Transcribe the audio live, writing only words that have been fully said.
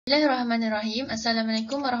Bismillahirrahmanirrahim.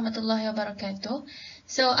 Assalamualaikum warahmatullahi wabarakatuh.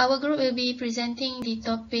 So our group will be presenting the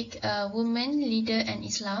topic Women, Leader and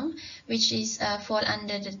Islam, which is fall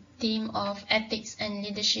under the theme of ethics and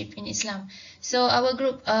leadership in Islam. So our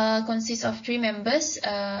group consists of 3 members.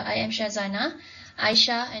 I am Syazana,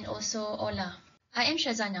 Aisyah and also Olla. I am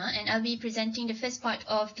Syazana and I'll be presenting the first part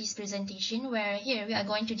of this presentation, where here we are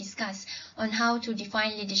going to discuss on how to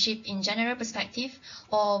define leadership in general perspective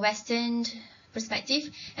or Western perspective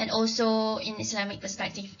and also in Islamic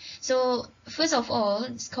perspective. So first of all,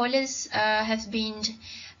 scholars have been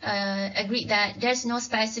agreed that there's no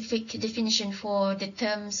specific definition for the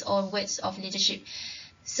terms or words of leadership.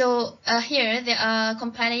 So here there are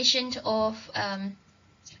compilations of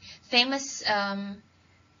famous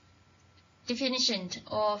definition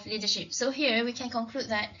of leadership. So here we can conclude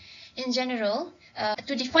that in general,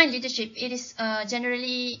 to define leadership, it is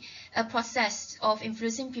generally a process of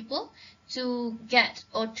influencing people to get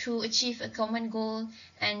or to achieve a common goal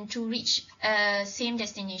and to reach a same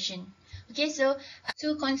destination. Okay, so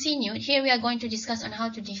to continue, here we are going to discuss on how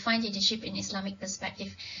to define leadership in Islamic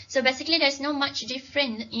perspective. So basically there's no much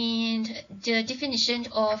different in the definition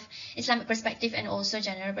of Islamic perspective and also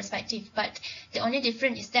general perspective, but the only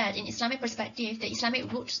difference is that in Islamic perspective, the Islamic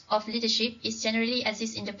roots of leadership is generally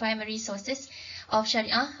exist in the primary sources of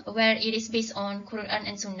Sharia, where it is based on Quran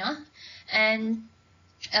and Sunnah. And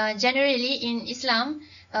generally in Islam,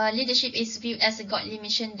 leadership is viewed as a godly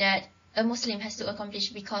mission that a Muslim has to accomplish,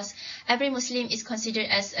 because every Muslim is considered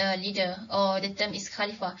as a leader, or the term is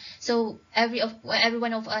Khalifa. So every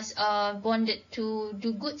one of us are bonded to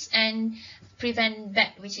do goods and prevent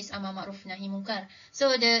bad, which is Amar Ma'ruf Nahi Munkar.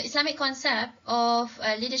 So the Islamic concept of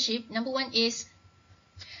leadership, number 1 is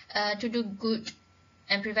to do good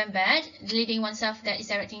and prevent bad, leading oneself, that is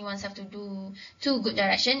directing oneself to do good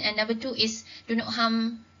direction. And number 2 is do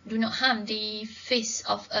not harm the face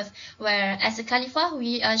of earth, where as a Khalifa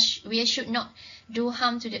we should not do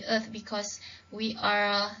harm to the earth, because we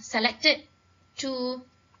are selected to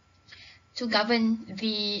govern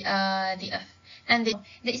the earth. And the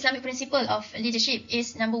Islamic principle of leadership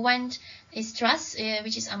is, number 1 is trust,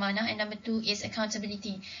 which is amanah, and number 2 is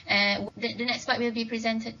accountability. The next part will be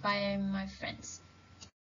presented by my friends.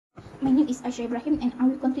 My name is Aisyah Ibrahim and I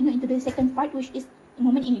will continue into the second part, which is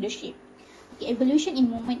women in leadership. The evolution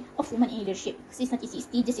in women in leadership. Since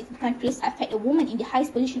 1960, the 60 countries have had a woman in the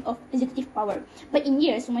highest position of executive power. But in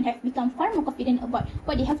years, women have become far more confident about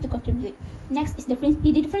what they have to contribute. Next is the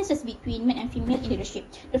differences between men and female in leadership.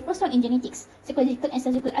 The first one in genetics. Psychological and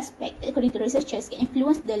psychological aspect, according to researchers, can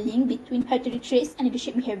influence the link between hereditary traits and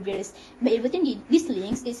leadership behaviors. By evaluating these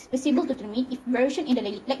links, it is possible to determine if variation in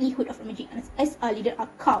the likelihood of emerging as a leader are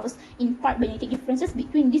caused in part by genetic differences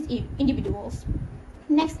between these individuals.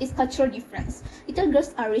 Next is cultural difference. Little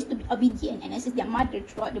girls are raised to be obedient and assist their mother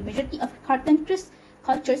throughout the majority of countries,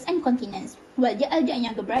 cultures and continents, while their elder and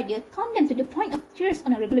younger brother count them to the point of tears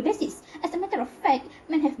on a regular basis. As a matter of fact,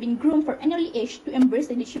 men have been groomed from an early age to embrace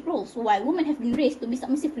leadership roles, while women have been raised to be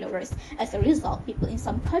submissive followers. As a result, people in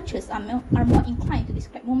some cultures are more inclined to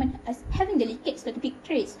describe women as having delicate strategic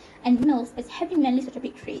traits and males as having manly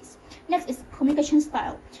strategic traits. Next is communication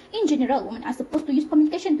style. In general, women are supposed to use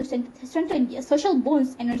communication to strengthen their social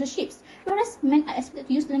bonds and relationships, whereas men are expected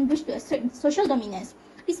to use language to assert social dominance.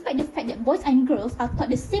 Despite the fact that boys and girls are taught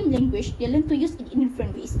the same language, they learn to use it in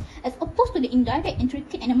different ways. As opposed to the indirect,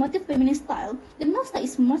 intricate, and emotive feminine style, the male style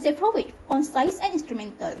is more straightforward, concise, and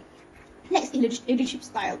instrumental. Next is leadership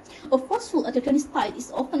style. A forceful authoritarian style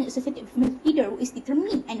is often associated with a female leader who is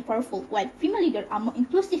determined and powerful, while female leaders are more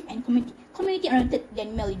inclusive and community-oriented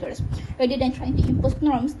than male leaders. Rather than trying to impose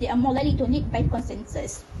norms, they are more likely to lead by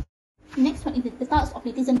consensus. Next one is the styles of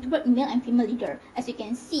leadership toward male and female leader. As you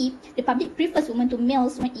can see, the public prefers women to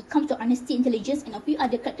males when it comes to honesty, intelligence, and a few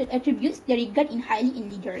other character attributes they regard highly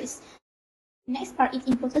in leaders. Next part is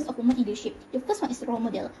importance of women in leadership. The first one is role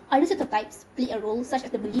model. Other stereotypes play a role, such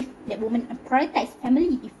as the belief that women prioritize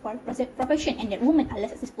family before profession and that women are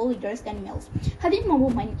less successful leaders than males. Having more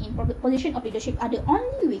women in position of leadership are the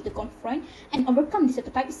only way to confront and overcome these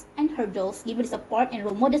stereotypes and hurdles, given the support and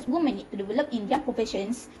role models women need to develop in their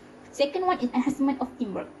professions. Second one is enhancement of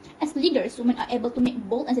teamwork. As leaders, women are able to make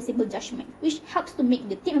bold and sensible judgment, which helps to make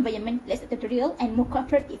the team environment less dictatorial and more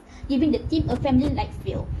cooperative, giving the team a family-like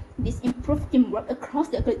feel. This improves teamwork across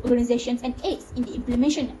the organizations and aids in the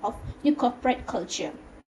implementation of new corporate culture.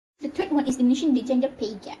 The third one is diminishing the gender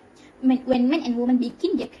pay gap. When men and women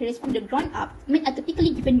begin their careers from the ground up, men are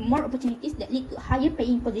typically given more opportunities that lead to higher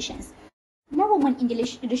paying positions. More women in the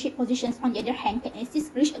leadership positions, on the other hand, can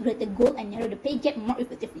assist reach a greater goal and narrow the pay gap more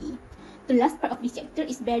effectively. The last part of this chapter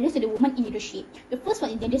is barriers to the women in leadership. The first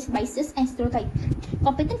one is gender biases and stereotyping.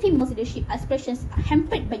 Competent female leadership aspirations are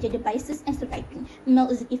hampered by gender biases and stereotyping.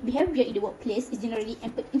 Male executive behavior in the workplace is generally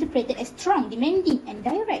interpreted as strong, demanding, and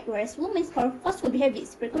direct, whereas women's forceful behavior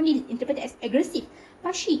is frequently interpreted as aggressive,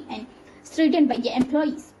 pushy, and strident by their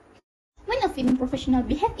employees. When a female professional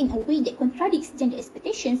behaves in a way that contradicts gender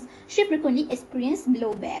expectations, she frequently experiences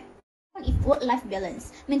blowback. One is work-life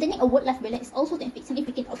balance. Maintaining a work-life balance is also a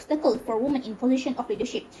significant obstacle for women in position of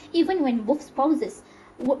leadership. Even when both spouses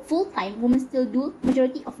work full-time, women still do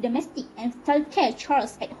majority of domestic and childcare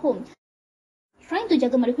chores at home. Trying to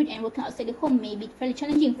juggle motherhood and working outside the home may be fairly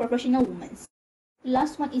challenging for professional women. The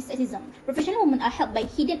last one is sexism. Professional women are helped by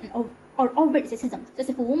hidden or overt sexism.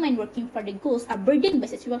 Successful women working for the goals are burdened by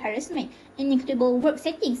sexual harassment, inequitable work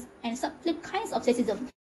settings, and subtle kinds of sexism.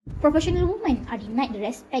 Professional women are denied the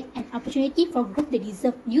respect and opportunity for growth they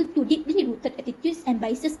deserve due to deeply rooted attitudes and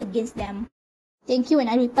biases against them. Thank you, and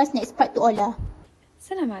I will pass next part to Olla.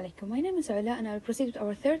 Assalamu alaikum. My name is Olla, and I will proceed with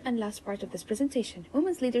our third and last part of this presentation,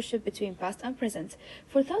 women's leadership between past and present.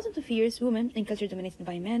 For thousands of years, women, in culture dominated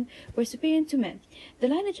by men, were superior to men. The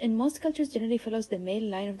lineage in most cultures generally follows the male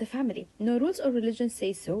line of the family. No rules or religion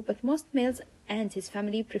say so, but most males and his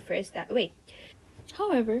family prefers that way.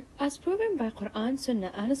 However, as proven by Quran,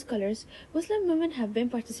 Sunnah, and scholars, Muslim women have been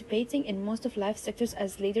participating in most of life sectors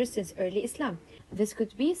as leaders since early Islam. This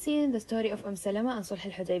could be seen in the story of Salama and Sulh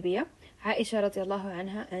al-Hudaybiyah, Aisha radiallahu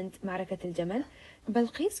anha and Ma'rakat al-Jamal,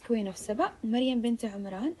 Balqis, queen of Saba, Maryam binti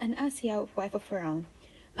Umran, and Asiya, wife of Pharaoh,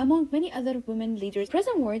 among many other women leaders. In the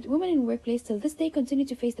present world, women in workplace till this day continue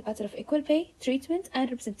to face the battle of equal pay, treatment,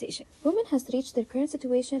 and representation. Women has reached their current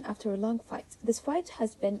situation after a long fight. This fight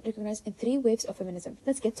has been recognized in 3 waves of feminism.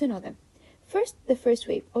 Let's get to know them. First, the first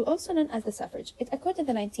wave, also known as the suffrage. It occurred in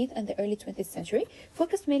the 19th and the early 20th century,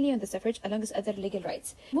 focused mainly on the suffrage along with other legal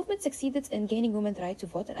rights. The movement succeeded in gaining women's right to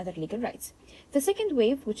vote and other legal rights. The second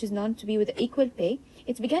wave, which is known to be with the equal pay,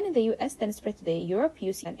 it began in the US, then spread to Europe,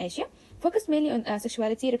 UC, and Asia, focused mainly on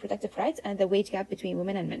sexuality, reproductive rights, and the wage gap between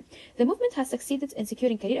women and men. The movement has succeeded in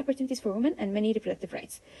securing career opportunities for women and many reproductive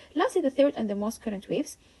rights. Lastly, the third and the most current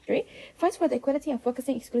waves, fights for the equality and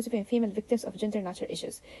focusing exclusively on female victims of gender-neutral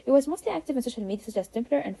issues. It was mostly active on social media such as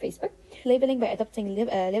Tumblr and Facebook, labeling by adopting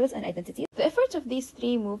labels and identities. The efforts of these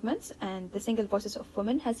 3 movements and the single voices of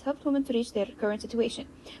women has helped women to reach their current situation,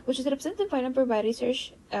 which is represented by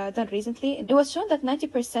research done recently. It was shown that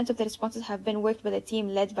 90% of the responses have been worked by a team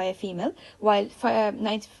led by a female, while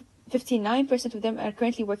 59% of them are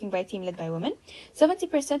currently working by a team led by women.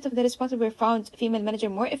 70% of the responses were found female manager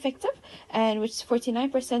more effective, and which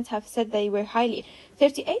 49% have said they were highly.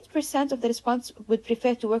 38% of the response would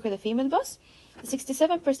prefer to work with a female boss.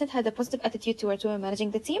 67% had a positive attitude towards women managing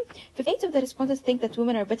the team. 58% of the respondents think that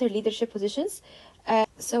women are better leadership positions.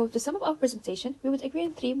 So to sum up our presentation, we would agree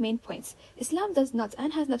on 3 main points. Islam does not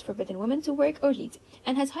and has not forbidden women to work or lead,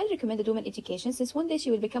 and has highly recommended women education since one day she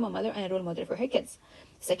will become a mother and a role model for her kids.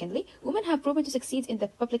 Secondly, women have proven to succeed in the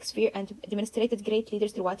public sphere and demonstrated great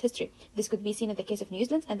leaders throughout history. This could be seen in the case of New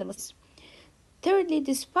Zealand and the Muslims. Thirdly,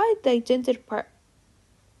 despite the gender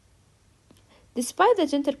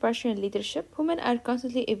partial leadership, women are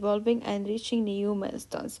constantly evolving and reaching new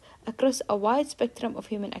milestones across a wide spectrum of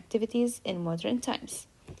human activities in modern times.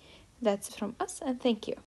 That's from us, and thank you.